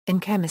In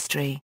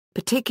chemistry,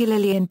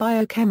 particularly in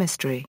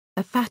biochemistry,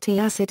 a fatty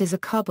acid is a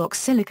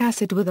carboxylic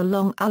acid with a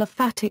long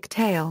aliphatic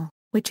tail,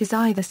 which is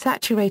either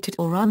saturated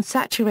or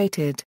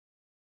unsaturated.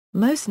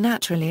 Most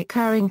naturally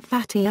occurring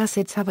fatty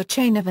acids have a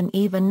chain of an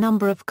even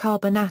number of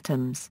carbon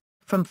atoms,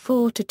 from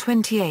 4 to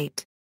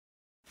 28.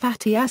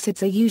 Fatty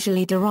acids are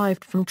usually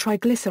derived from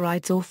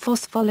triglycerides or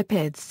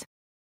phospholipids.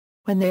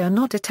 When they are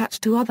not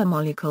attached to other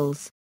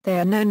molecules, they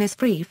are known as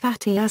free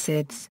fatty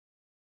acids.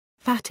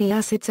 Fatty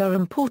acids are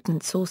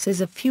important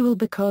sources of fuel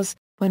because,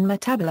 when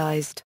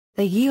metabolized,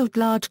 they yield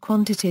large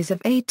quantities of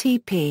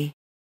ATP.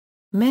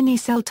 Many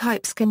cell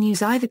types can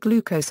use either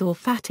glucose or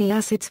fatty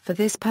acids for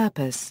this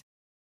purpose.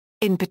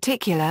 In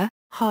particular,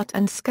 heart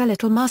and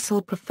skeletal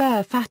muscle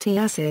prefer fatty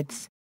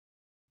acids.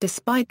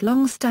 Despite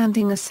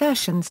long-standing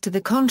assertions to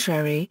the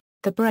contrary,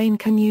 the brain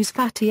can use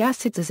fatty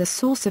acids as a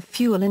source of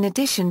fuel in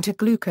addition to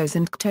glucose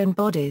and ketone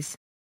bodies.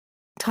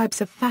 Types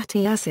of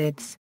fatty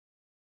acids.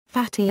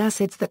 Fatty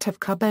acids that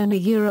have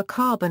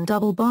carbon-carbon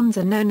double bonds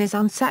are known as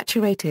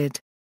unsaturated.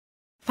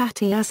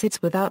 Fatty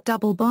acids without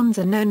double bonds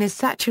are known as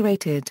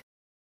saturated.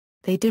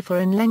 They differ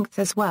in length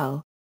as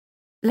well.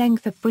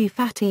 Length of free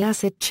fatty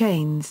acid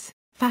chains.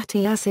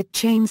 Fatty acid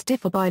chains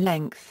differ by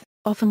length,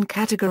 often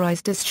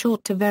categorized as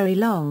short to very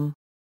long.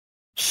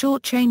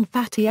 Short-chain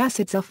fatty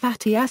acids are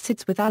fatty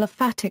acids with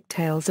aliphatic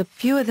tails of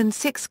fewer than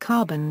 6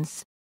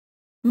 carbons.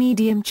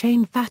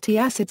 Medium-chain fatty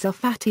acids are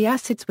fatty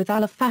acids with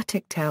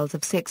aliphatic tails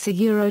of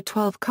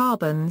 6–12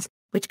 carbons,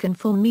 which can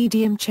form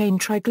medium-chain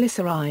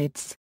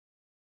triglycerides.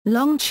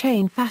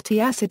 Long-chain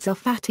fatty acids are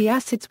fatty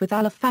acids with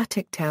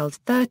aliphatic tails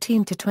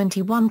 13 to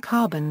 21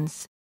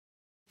 carbons.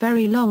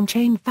 Very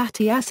long-chain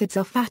fatty acids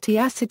are fatty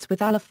acids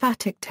with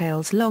aliphatic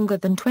tails longer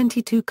than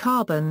 22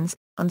 carbons.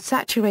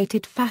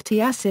 Unsaturated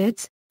fatty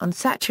acids.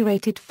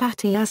 Unsaturated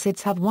fatty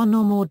acids have one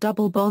or more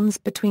double bonds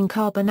between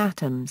carbon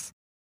atoms.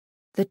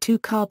 The two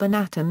carbon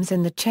atoms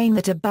in the chain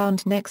that are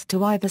bound next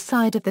to either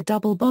side of the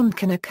double bond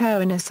can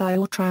occur in a si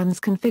or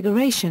trans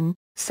configuration,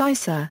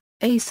 cis-a.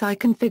 A si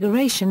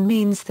configuration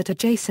means that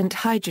adjacent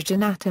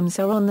hydrogen atoms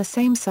are on the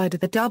same side of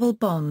the double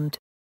bond.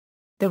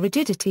 The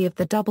rigidity of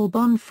the double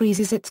bond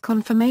freezes its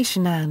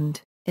conformation and,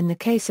 in the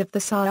case of the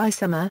si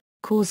isomer,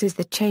 causes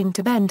the chain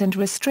to bend and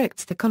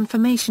restricts the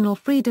conformational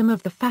freedom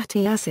of the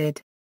fatty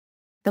acid.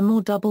 The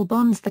more double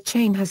bonds the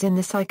chain has in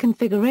the si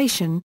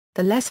configuration,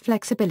 the less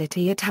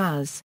flexibility it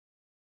has.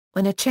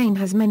 When a chain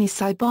has many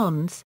si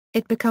bonds,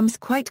 it becomes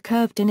quite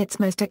curved in its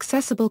most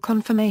accessible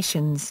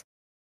conformations.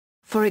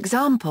 For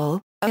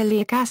example,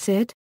 oleic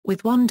acid,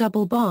 with one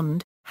double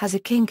bond, has a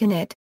kink in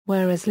it,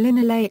 whereas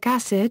linoleic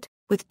acid,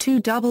 with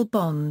two double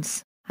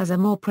bonds, has a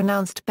more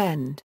pronounced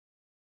bend.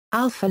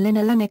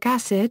 Alpha-linolenic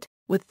acid,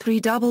 with 3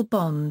 double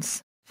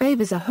bonds,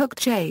 favors a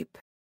hooked shape.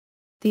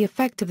 The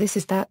effect of this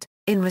is that,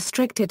 in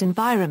restricted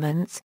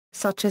environments,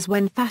 such as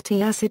when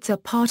fatty acids are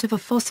part of a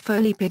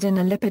phospholipid in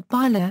a lipid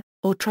bilayer,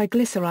 or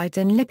triglycerides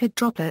in lipid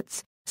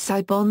droplets,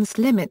 si bonds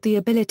limit the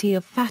ability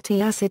of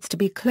fatty acids to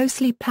be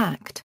closely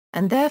packed,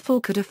 and therefore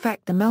could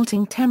affect the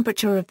melting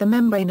temperature of the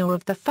membrane or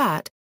of the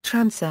fat.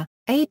 Trans-a.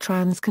 A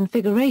trans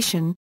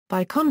configuration,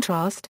 by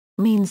contrast,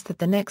 means that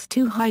the next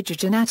two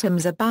hydrogen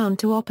atoms are bound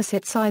to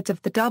opposite sides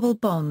of the double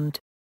bond.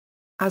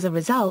 As a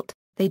result,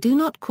 they do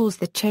not cause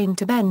the chain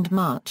to bend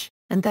much,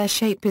 and their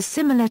shape is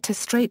similar to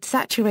straight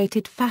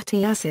saturated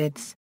fatty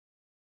acids.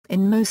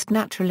 In most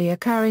naturally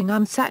occurring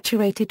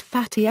unsaturated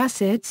fatty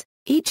acids,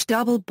 each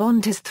double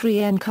bond has 3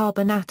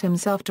 N-carbon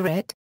atoms after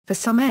it, for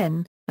some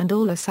N, and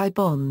all are si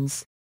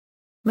bonds.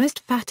 Most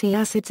fatty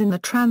acids in the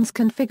trans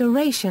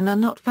configuration are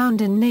not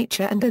found in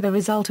nature and are the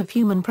result of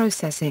human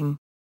processing.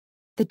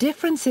 The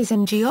differences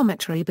in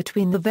geometry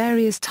between the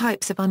various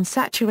types of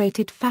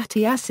unsaturated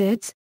fatty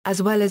acids,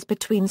 as well as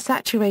between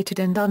saturated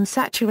and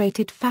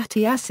unsaturated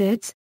fatty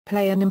acids,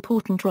 play an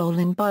important role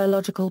in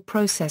biological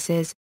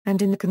processes,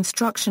 and in the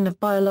construction of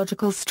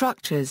biological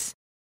structures.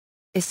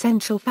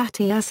 Essential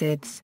fatty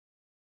acids.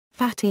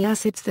 Fatty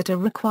acids that are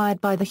required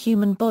by the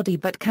human body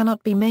but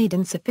cannot be made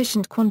in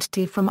sufficient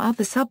quantity from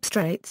other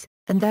substrates,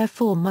 and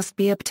therefore must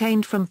be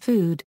obtained from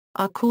food,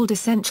 are called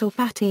essential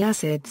fatty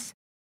acids.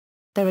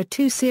 There are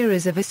 2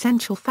 series of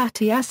essential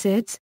fatty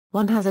acids.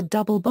 One has a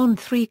double bond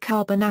 3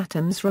 carbon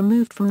atoms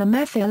removed from the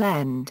methyl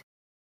end.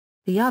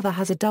 The other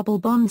has a double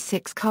bond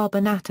 6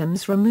 carbon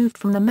atoms removed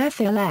from the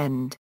methyl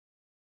end.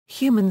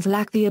 Humans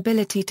lack the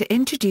ability to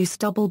introduce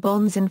double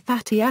bonds in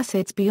fatty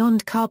acids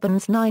beyond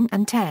carbons 9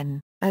 and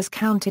 10, as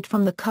counted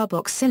from the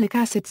carboxylic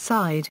acid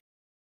side.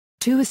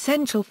 2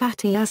 essential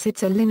fatty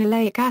acids are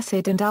linoleic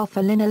acid and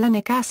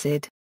alpha-linolenic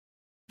acid.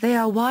 They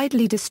are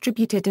widely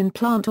distributed in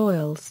plant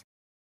oils.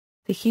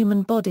 The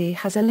human body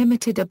has a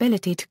limited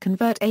ability to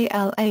convert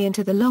ALA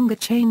into the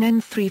longer-chain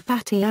N3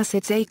 fatty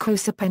acids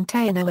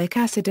eicosapentaenoic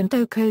acid and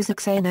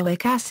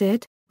docosahexaenoic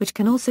acid, which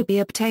can also be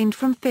obtained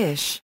from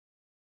fish.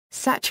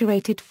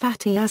 Saturated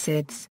fatty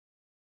acids.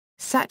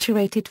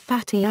 Saturated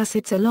fatty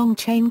acids are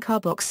long-chain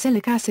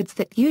carboxylic acids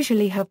that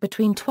usually have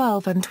between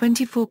 12 and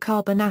 24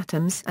 carbon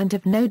atoms and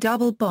have no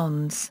double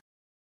bonds.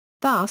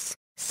 Thus,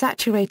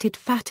 saturated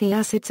fatty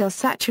acids are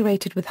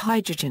saturated with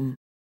hydrogen.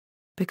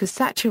 Because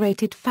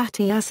saturated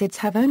fatty acids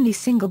have only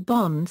single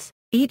bonds,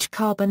 each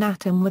carbon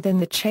atom within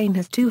the chain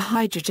has two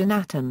hydrogen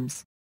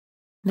atoms.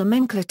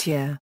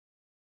 Nomenclature.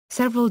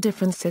 Several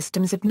different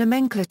systems of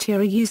nomenclature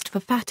are used for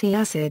fatty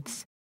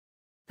acids.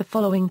 The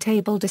following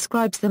table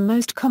describes the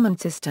most common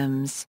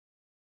systems.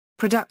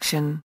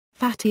 Production.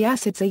 Fatty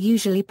acids are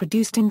usually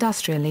produced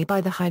industrially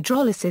by the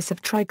hydrolysis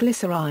of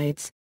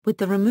triglycerides, with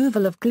the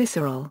removal of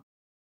glycerol.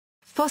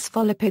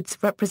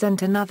 Phospholipids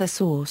represent another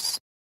source.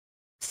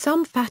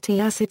 Some fatty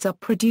acids are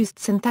produced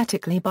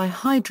synthetically by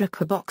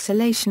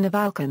hydrocarboxylation of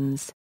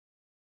alkanes.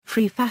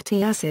 Free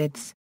fatty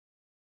acids.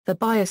 The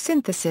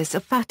biosynthesis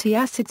of fatty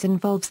acids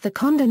involves the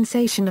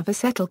condensation of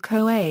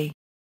acetyl-CoA.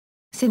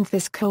 Since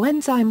this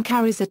coenzyme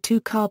carries a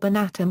two-carbon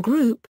atom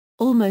group,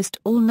 almost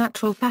all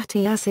natural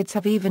fatty acids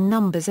have even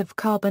numbers of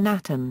carbon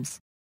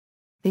atoms.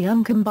 The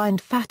uncombined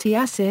fatty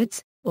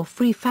acids, or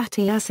free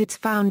fatty acids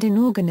found in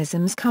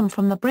organisms come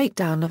from the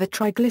breakdown of a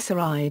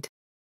triglyceride.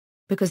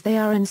 Because they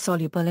are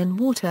insoluble in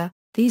water,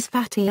 these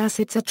fatty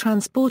acids are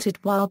transported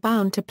while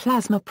bound to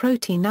plasma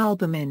protein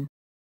albumin.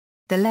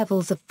 The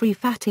levels of free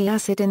fatty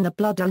acid in the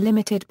blood are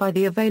limited by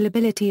the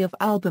availability of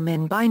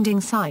albumin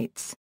binding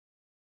sites.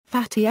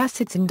 Fatty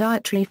acids and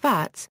dietary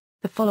fats.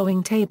 The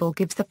following table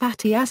gives the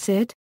fatty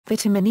acid,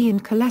 vitamin E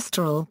and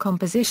cholesterol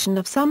composition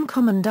of some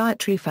common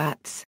dietary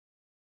fats.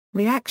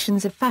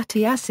 Reactions of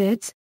fatty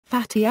acids.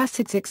 Fatty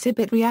acids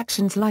exhibit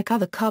reactions like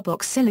other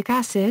carboxylic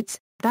acids,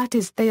 that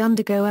is, they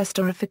undergo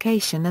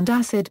esterification and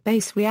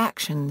acid-base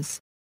reactions.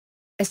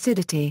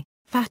 Acidity.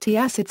 Fatty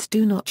acids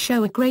do not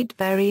show a great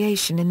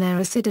variation in their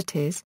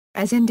acidities,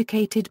 as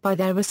indicated by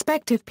their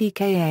respective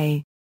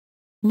pKa.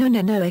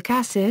 Nonanoic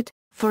acid,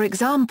 for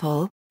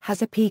example,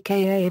 has a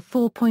pKa of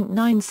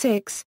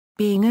 4.96,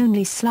 being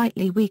only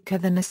slightly weaker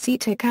than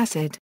acetic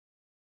acid.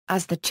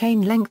 As the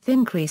chain length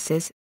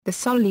increases, the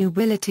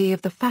solubility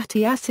of the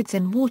fatty acids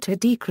in water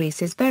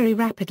decreases very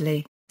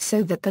rapidly,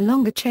 so that the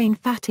longer-chain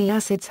fatty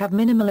acids have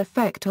minimal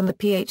effect on the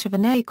pH of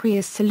an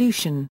aqueous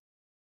solution.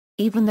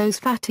 Even those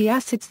fatty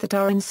acids that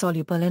are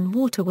insoluble in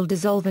water will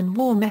dissolve in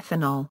warm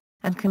ethanol,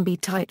 and can be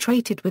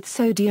titrated with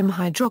sodium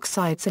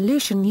hydroxide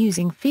solution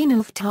using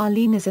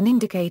phenolphthalein as an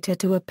indicator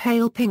to a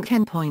pale pink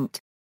endpoint.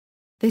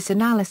 This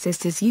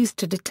analysis is used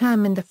to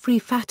determine the free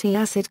fatty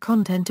acid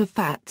content of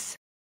fats.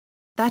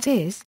 That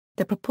is,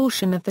 the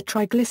proportion of the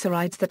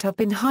triglycerides that have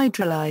been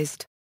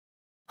hydrolyzed.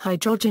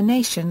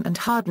 Hydrogenation and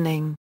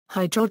hardening.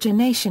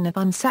 Hydrogenation of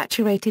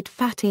unsaturated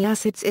fatty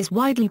acids is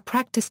widely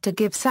practiced to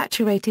give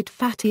saturated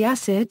fatty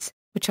acids,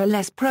 which are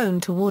less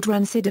prone toward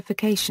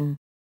rancidification.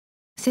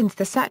 Since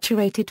the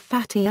saturated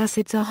fatty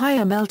acids are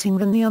higher melting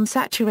than the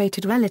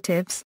unsaturated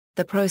relatives,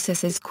 the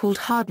process is called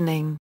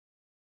hardening.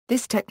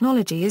 This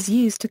technology is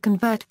used to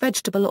convert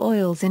vegetable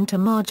oils into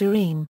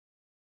margarine.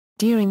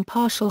 During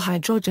partial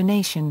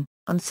hydrogenation,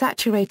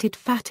 unsaturated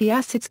fatty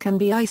acids can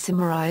be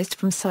isomerized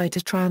from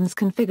cytotrans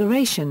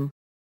configuration.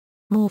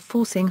 More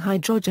forcing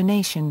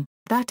hydrogenation,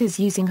 that is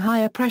using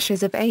higher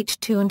pressures of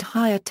H2 and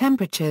higher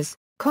temperatures,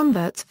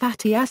 converts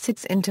fatty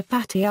acids into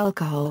fatty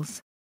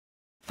alcohols.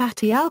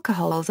 Fatty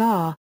alcohols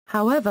are,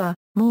 however,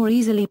 more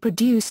easily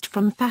produced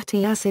from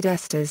fatty acid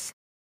esters.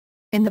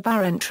 In the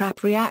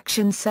Barrent-Trap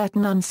reaction,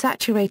 certain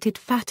unsaturated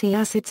fatty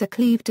acids are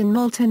cleaved in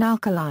molten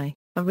alkali,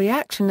 a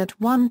reaction at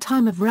one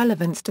time of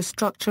relevance to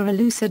structure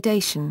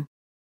elucidation.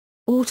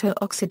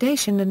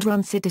 Auto-oxidation and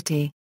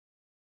rancidity.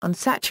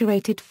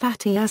 Unsaturated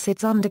fatty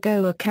acids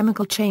undergo a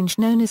chemical change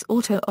known as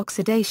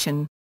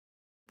auto-oxidation.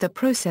 The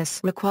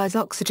process requires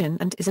oxygen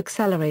and is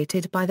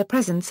accelerated by the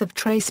presence of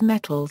trace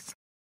metals.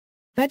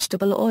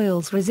 Vegetable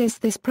oils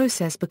resist this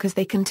process because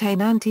they contain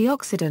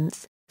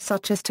antioxidants,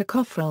 such as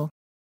tocopherol.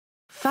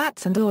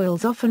 Fats and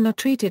oils often are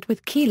treated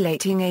with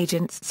chelating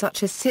agents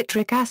such as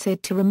citric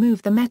acid to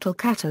remove the metal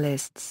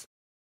catalysts.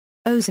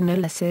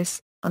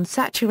 Ozonolysis.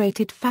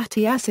 Unsaturated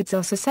fatty acids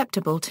are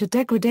susceptible to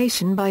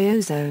degradation by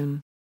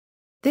ozone.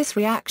 This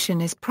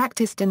reaction is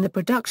practiced in the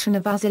production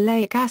of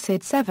azelaic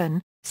acid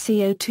 7,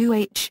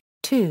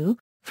 CO2H2,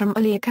 from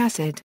oleic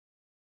acid.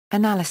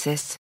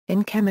 Analysis.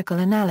 In chemical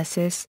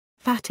analysis,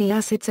 fatty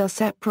acids are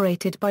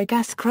separated by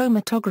gas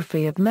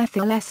chromatography of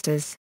methyl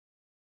esters.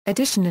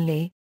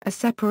 Additionally, a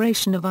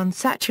separation of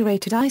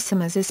unsaturated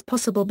isomers is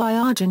possible by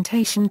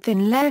argentation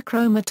thin layer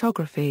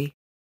chromatography.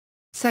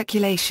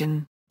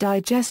 Circulation,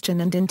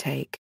 digestion and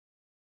intake.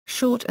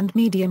 Short and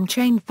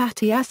medium-chain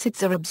fatty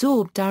acids are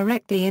absorbed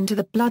directly into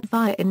the blood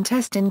via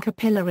intestine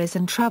capillaries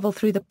and travel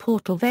through the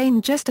portal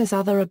vein just as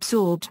other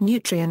absorbed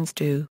nutrients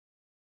do.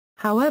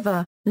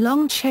 However,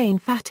 long-chain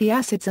fatty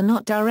acids are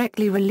not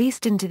directly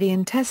released into the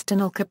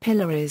intestinal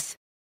capillaries.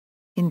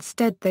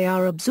 Instead, they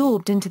are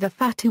absorbed into the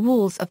fatty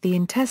walls of the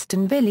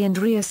intestine villi and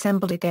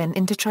reassembled again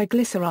into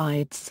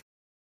triglycerides.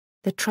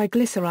 The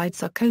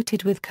triglycerides are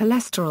coated with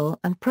cholesterol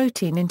and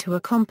protein into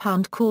a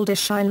compound called a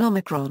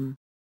chylomicron.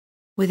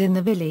 Within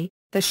the villi,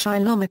 the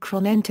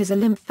chylomicron enters a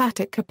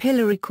lymphatic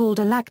capillary called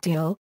a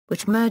lacteal,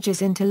 which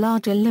merges into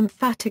larger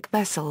lymphatic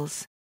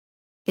vessels.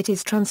 It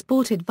is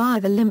transported via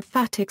the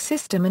lymphatic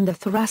system and the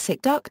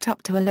thoracic duct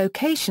up to a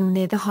location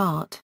near the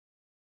heart.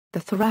 The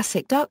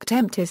thoracic duct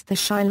empties the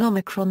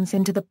chylomicrons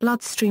into the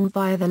bloodstream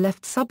via the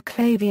left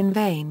subclavian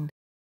vein.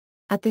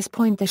 At this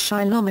point the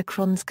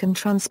chylomicrons can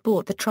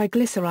transport the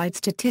triglycerides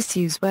to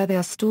tissues where they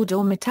are stored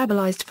or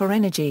metabolized for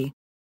energy.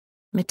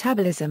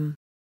 Metabolism.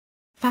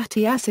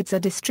 Fatty acids are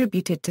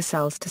distributed to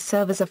cells to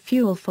serve as a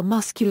fuel for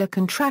muscular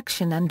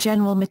contraction and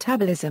general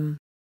metabolism.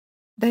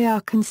 They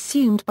are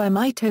consumed by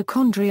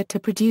mitochondria to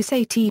produce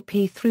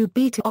ATP through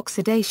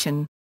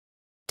beta-oxidation.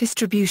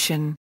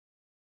 Distribution.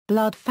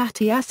 Blood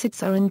fatty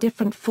acids are in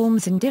different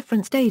forms in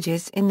different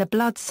stages in the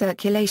blood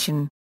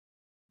circulation.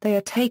 They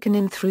are taken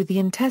in through the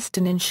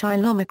intestine in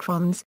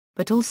chylomicrons,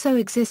 but also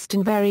exist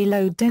in very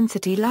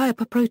low-density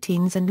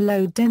lipoproteins and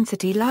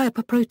low-density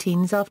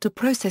lipoproteins after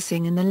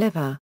processing in the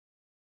liver.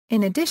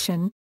 In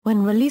addition,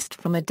 when released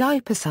from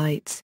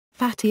adipocytes,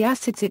 fatty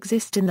acids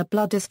exist in the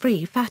blood as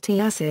free fatty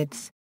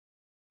acids.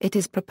 It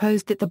is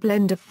proposed that the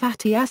blend of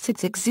fatty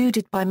acids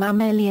exuded by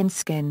mammalian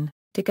skin,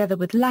 together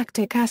with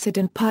lactic acid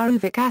and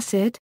pyruvic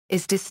acid,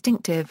 is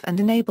distinctive and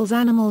enables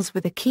animals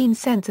with a keen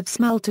sense of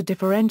smell to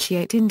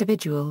differentiate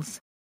individuals.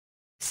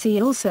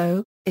 See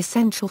also,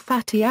 essential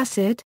fatty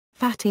acid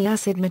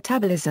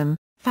metabolism,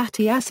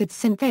 fatty acid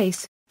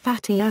synthase,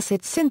 fatty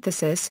acid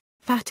synthesis,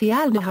 fatty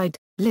aldehyde,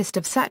 list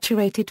of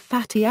saturated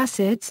fatty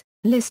acids,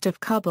 list of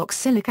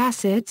carboxylic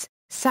acids,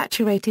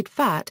 saturated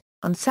fat,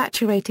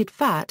 unsaturated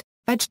fat,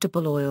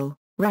 vegetable oil,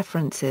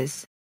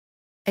 references.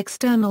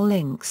 External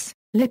links,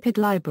 Lipid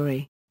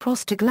Library,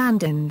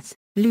 Prostaglandins,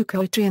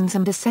 Leukotrienes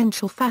and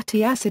Essential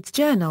Fatty Acids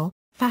Journal,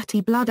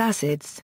 Fatty Blood Acids.